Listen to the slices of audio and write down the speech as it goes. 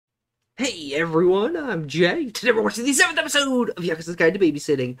Hey everyone, I'm Jay. Today we're watching the 7th episode of Yakuza's Guide to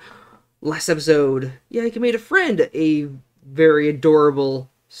Babysitting. Last episode, Yaika made a friend, a very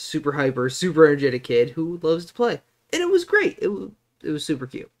adorable, super hyper, super energetic kid who loves to play. And it was great. It was super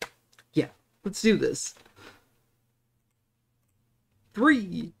cute. Yeah, let's do this.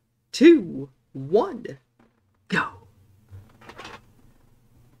 3, 2, 1, go.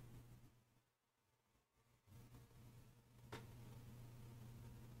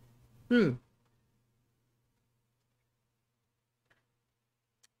 Oh,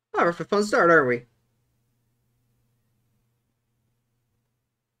 we're off to a fun start, aren't we?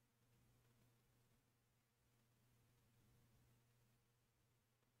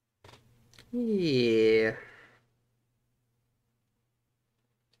 Yeah.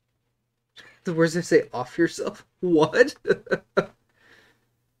 The words I say off yourself? What?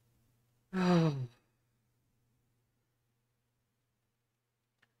 Oh.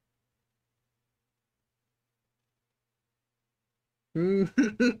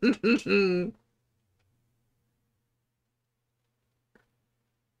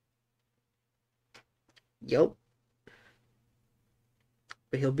 Yup.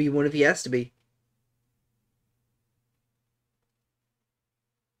 But he'll be one if he has to be.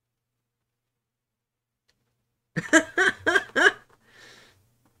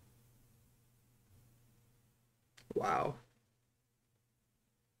 Wow.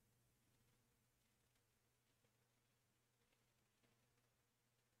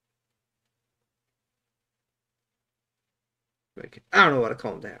 Like, I don't know how to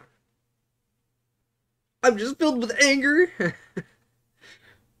calm down. I'm just filled with anger.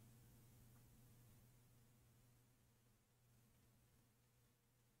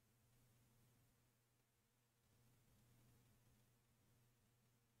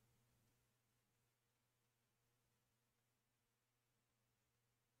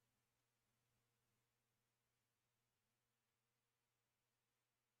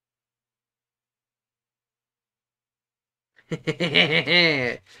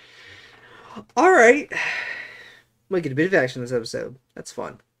 Alright. Might get a bit of action this episode. That's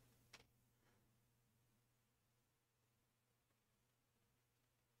fun.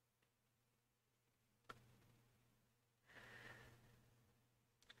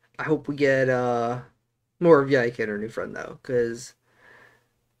 I hope we get more of Yaika and her new friend though, because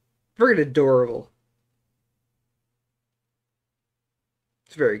freaking adorable.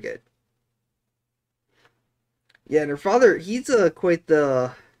 It's very good. Yeah, and her father, he's quite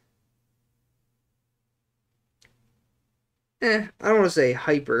the I don't want to say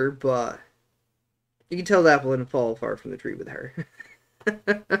hyper, but you can tell the apple didn't fall far from the tree with her.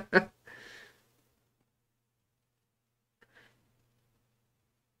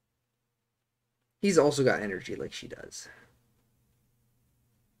 He's also got energy like she does.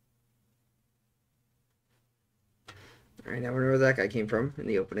 Alright, now we know where that guy came from in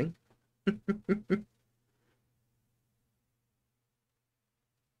the opening.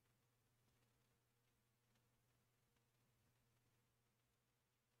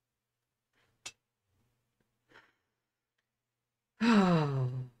 Oh.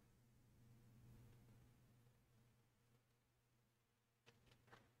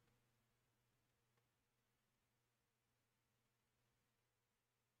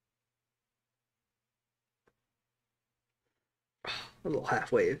 A little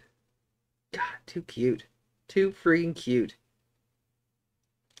half wave. God, too cute. Too freaking cute.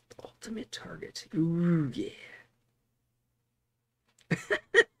 Ultimate target. Ooh, yeah.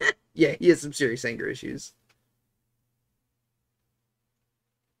 Yeah, he has some serious anger issues.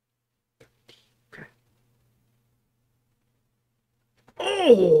 Okay.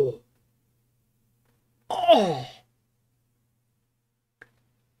 Oh! Oh!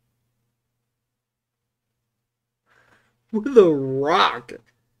 With a rock.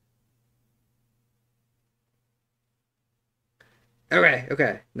 Okay,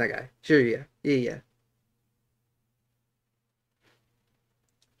 okay. That guy. Sure, yeah. Yeah,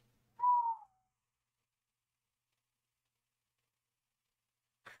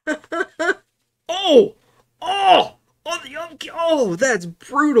 yeah. Oh! Oh! Oh, the oh, that's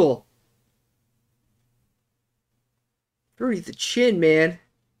brutal. Underneath the chin, man.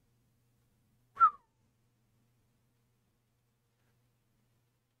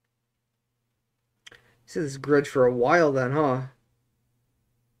 He's had this grudge for a while then, huh?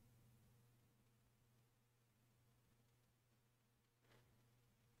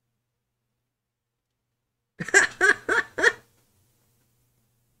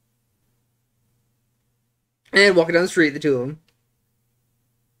 And walking down the street, the two of them.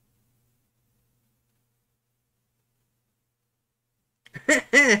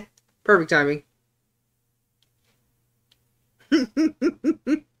 Perfect timing.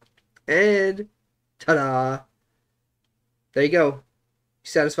 And ta-da! There you go. You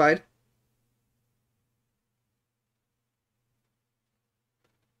satisfied?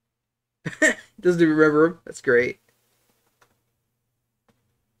 Doesn't even remember him. That's great.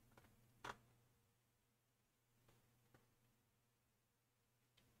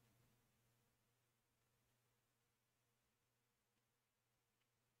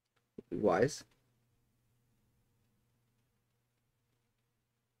 Wise.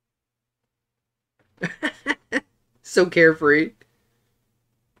 So carefree.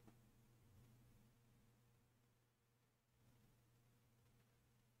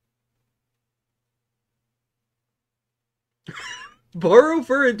 Borrow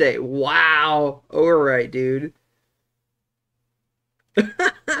for a day. Wow. Alright, dude.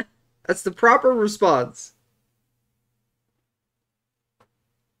 That's the proper response.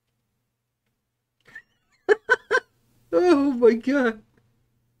 Oh my god.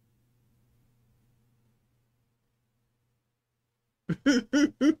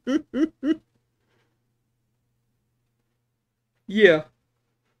 Yeah.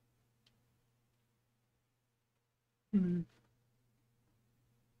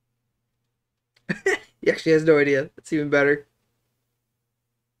 He actually has no idea. That's even better.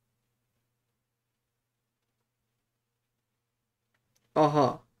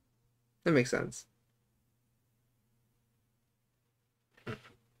 Uh-huh. That makes sense.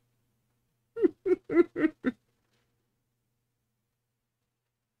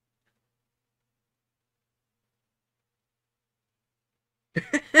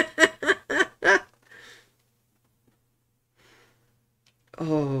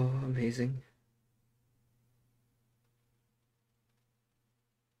 Oh, amazing.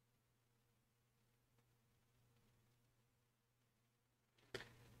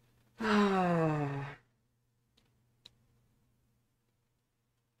 Ah.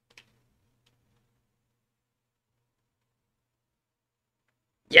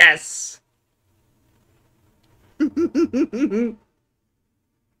 Yes.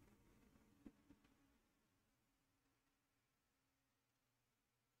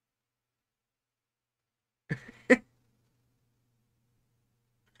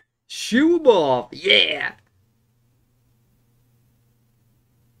 Shoo 'em off. Yeah.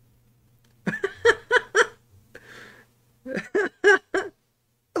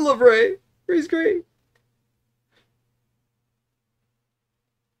 I love Ray. Ray's great.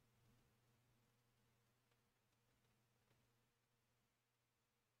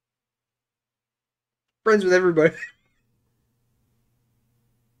 Friends with everybody.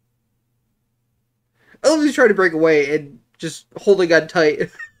 I love he's trying to break away and just holding on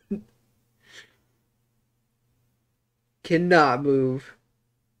tight. Cannot move.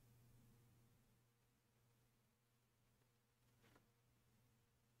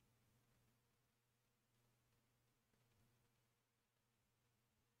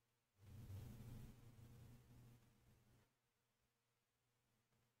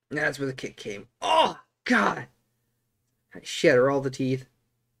 That's where the kick came. Oh, God. I shatter all the teeth.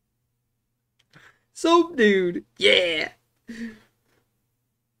 Soap dude. Yeah.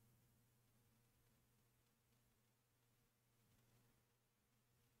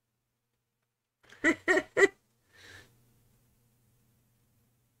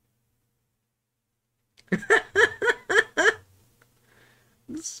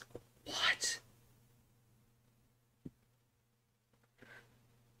 What?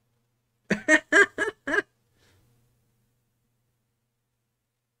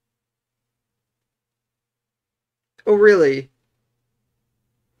 Oh, really?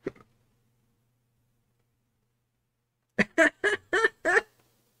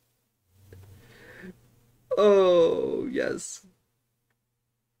 Oh, yes.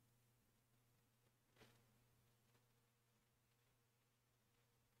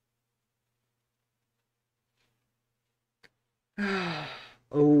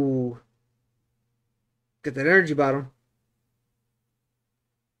 Oh, get that energy bottom.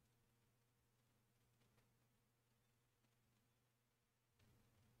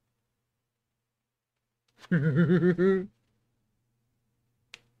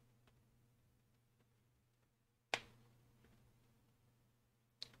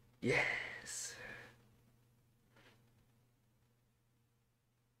 Yes.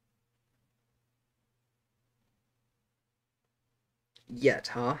 Yet,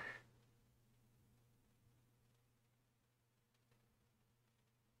 huh?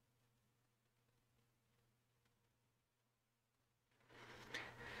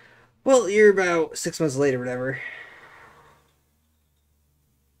 Well, you're about 6 months late or whatever.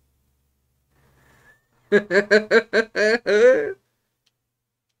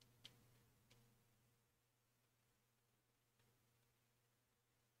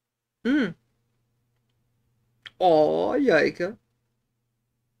 Hmm. Aw, Yaika.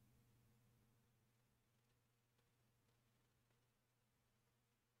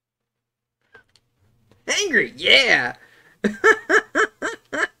 Angry, yeah.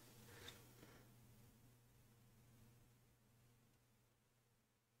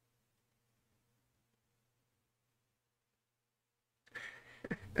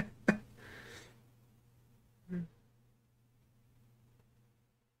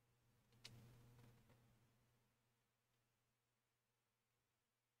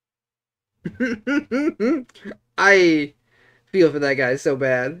 I feel for that guy so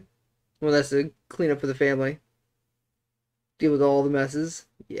bad. Well, that's to clean up for the family, deal with all the messes.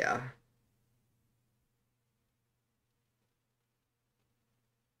 Yeah.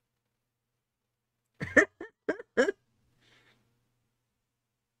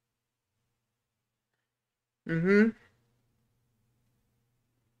 Mm-hmm.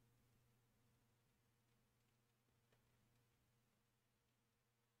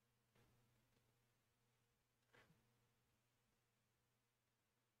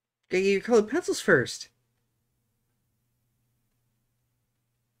 Gotta get your colored pencils first.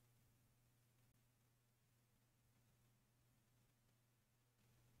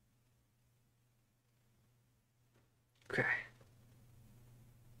 Okay.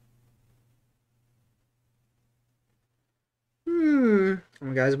 Hmm. Oh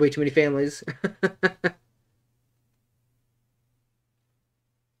my god, there's way too many families.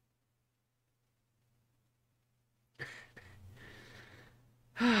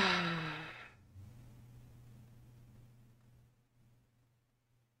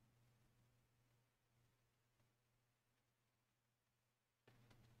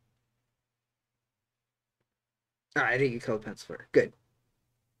 Alright, I didn't get colored pencils for her. Good.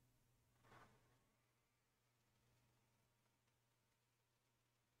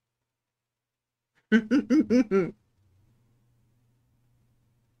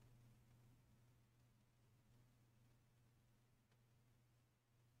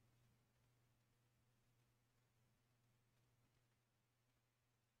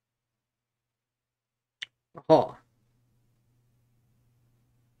 Oh,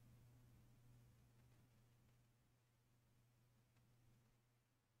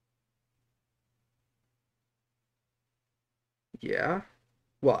 yeah.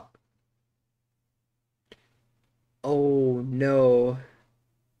 What? Oh no.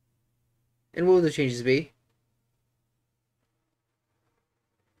 And what would the changes be?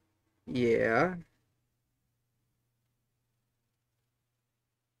 Yeah.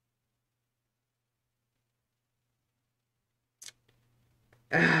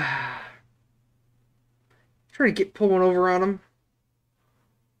 Trying to get pull one over on him.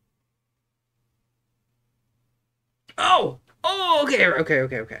 Oh! Oh, okay, okay,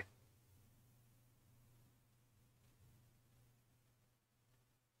 okay, okay.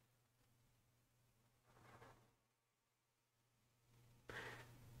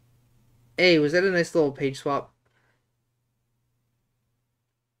 Hey, was that a nice little page swap?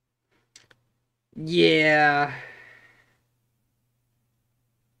 Yeah.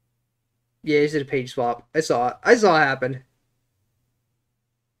 Yeah, he did a page swap. I saw it. I saw it happen.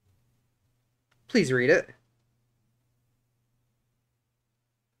 Please read it.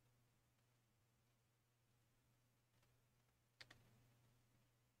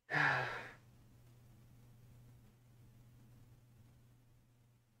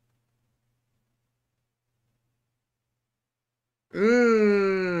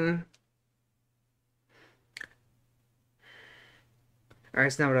 Mmm. Alright,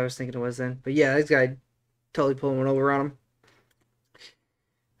 it's not what I was thinking it was then. But yeah, this guy totally pulling one over on him.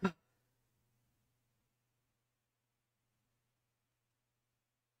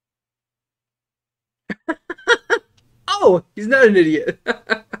 Oh, he's not an idiot.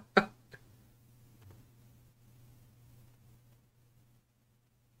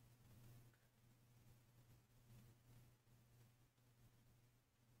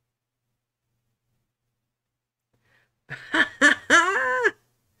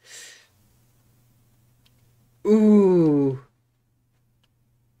 Ooh.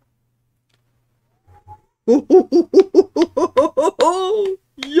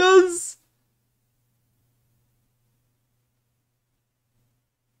 Yes.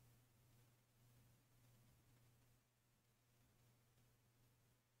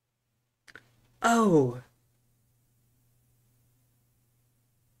 Oh.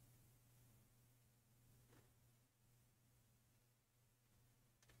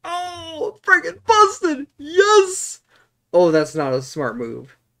 Oh, freaking busted! Yes! Oh, that's not a smart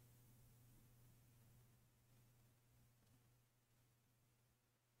move.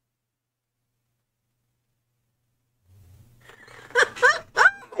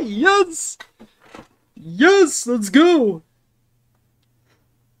 Yes! Yes, let's go!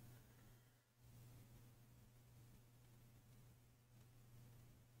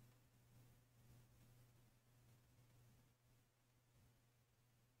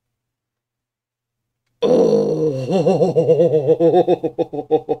 Oh!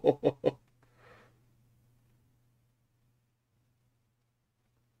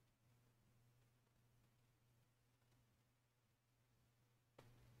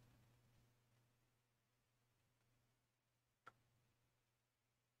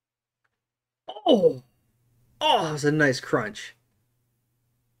 Oh! Oh, that was a nice crunch.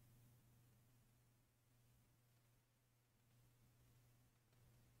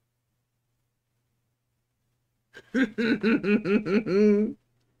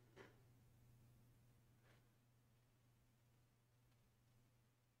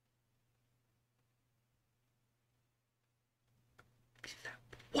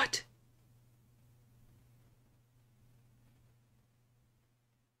 What?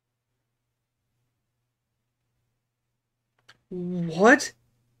 What?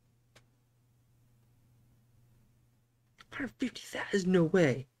 150? That is no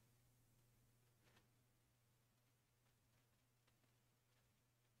way.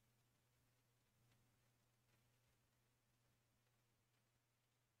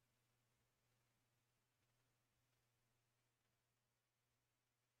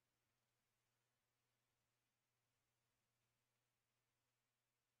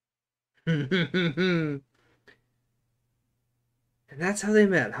 And that's how they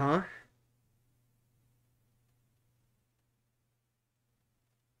met, huh?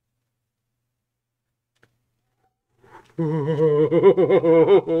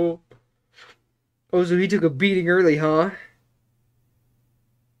 Oh, so he took a beating early, huh?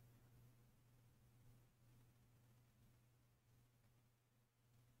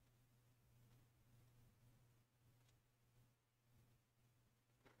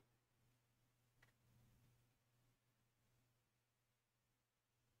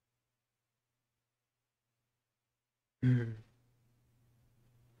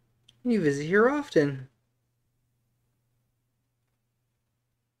 You visit here often.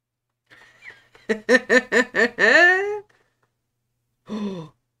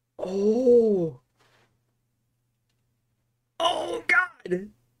 Oh. Oh, God.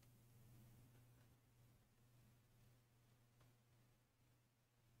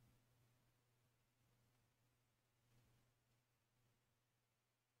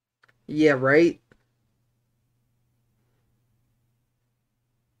 Yeah, right?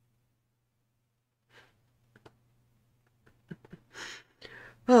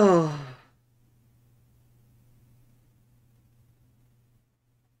 Oh.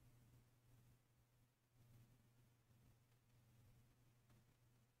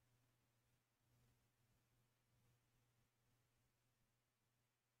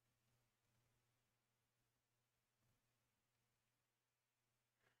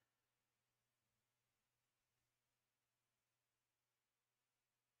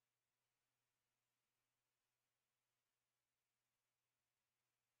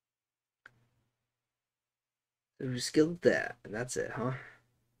 We're skilled at that. And that's it, huh?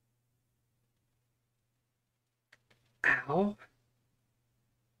 Ow.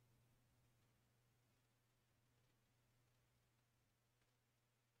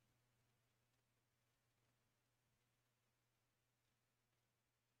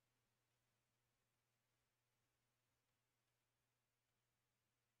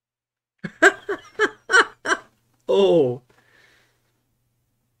 Oh.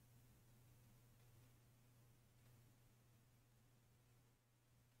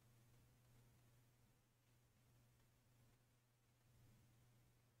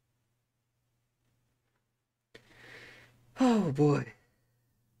 Oh, boy.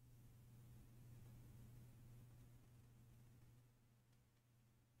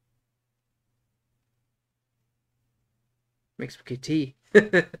 Makes me tea.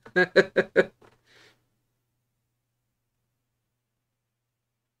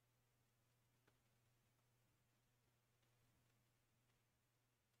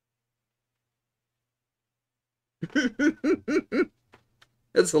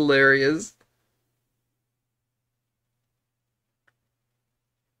 That's hilarious.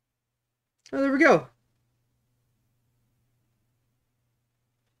 Oh, there we go.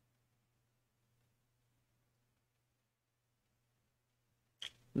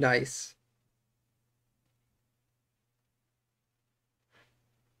 Nice.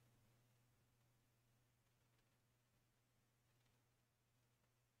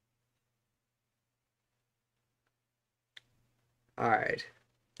 Alright.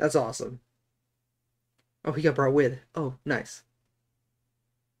 That's awesome. Oh, he got brought with. Oh, nice.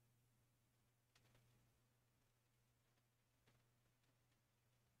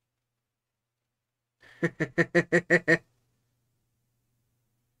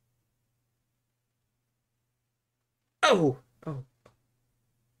 Oh! Oh.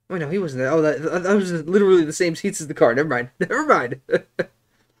 Oh, no, he wasn't there. Oh, that was literally the same seats as the car. Never mind. Never mind.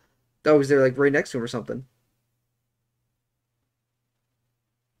 That was there, like, right next to him or something.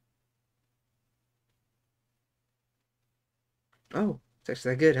 Oh, it's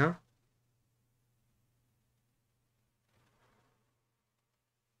actually that good, huh?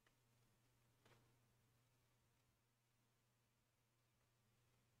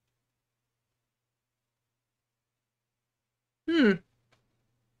 Hmm.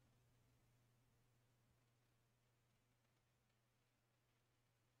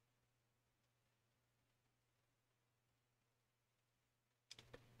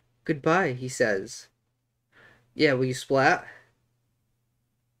 Goodbye, he says. Yeah, will you splat?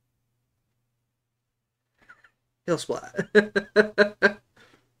 He'll splat.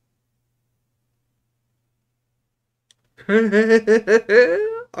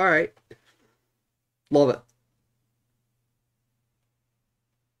 Alright. Love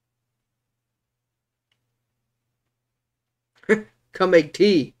it. Come make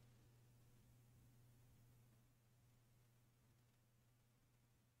tea.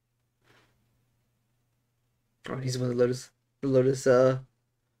 Oh, he's one of the Lotus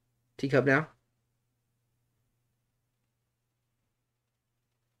teacup now.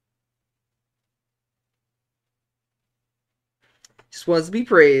 Just wants to be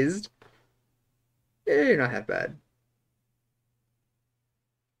praised. Yeah, you're not that bad.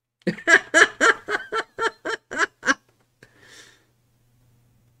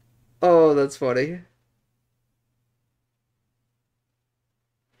 Oh, that's funny.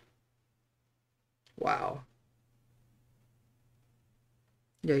 Wow.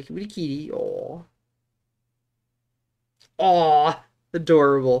 Yeah, you can be a kitty. Aw. Aw.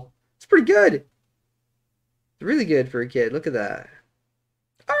 Adorable. It's pretty good. It's really good for a kid. Look at that.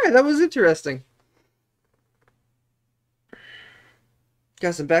 Alright, that was interesting.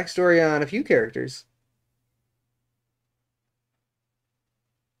 Got some backstory on a few characters.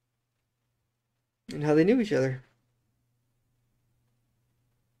 And how they knew each other.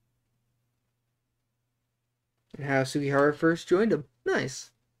 And how Sugihara first joined him.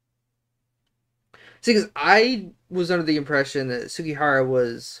 Nice. See, because I was under the impression that Sugihara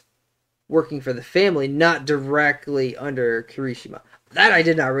was working for the family, not directly under Kirishima. That I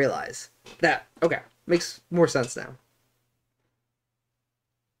did not realize. That, okay, makes more sense now.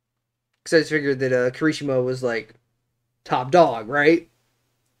 Because I just figured that Kirishima was like top dog, right?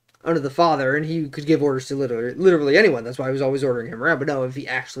 Under the father, and he could give orders to literally anyone. That's why I was always ordering him around. But no, if he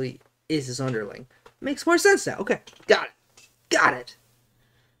actually is his underling. Makes more sense now. Okay, got it. Got it.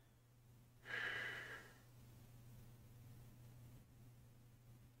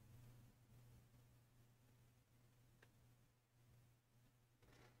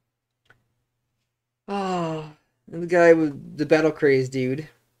 Oh, and the guy with the Battlecrazed dude.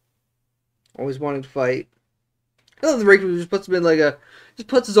 Always wanting to fight. I love the Reiki just puts him in like just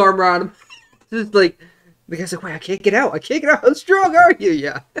puts his arm around him. Just like, the guy's like, wait, I can't get out. I can't get out. How strong are you?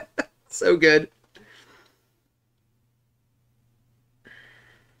 Yeah. So good.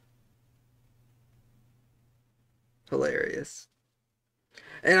 Hilarious.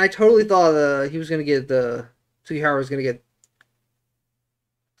 And I totally thought he was going to get Sugihara was going to get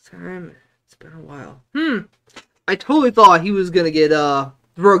time. It's been a while. I totally thought he was going to get the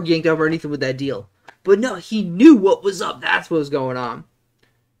rug yanked out underneath him with that deal. But no, he knew what was up. That's what was going on.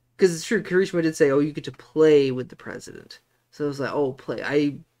 Because it's true, Kirishima did say, oh, you get to play with the president. So I was like, oh,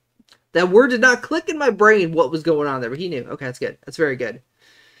 play. That word did not click in my brain what was going on there, but he knew. Okay, that's good. That's very good.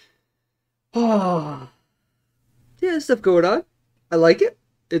 Oh. Yeah, there's stuff going on. I like it.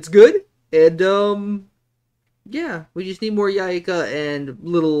 It's good. And, yeah, we just need more Yaika and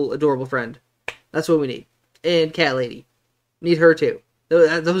little adorable friend. That's what we need. And cat lady. Need her, too.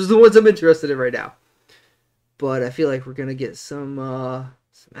 Those are the ones I'm interested in right now. But I feel like we're going to get some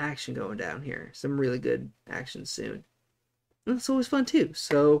action going down here. Some really good action soon. And that's always fun, too.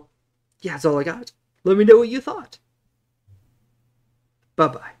 So, yeah, that's all I got. Let me know what you thought.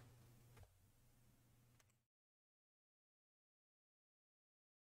 Bye-bye.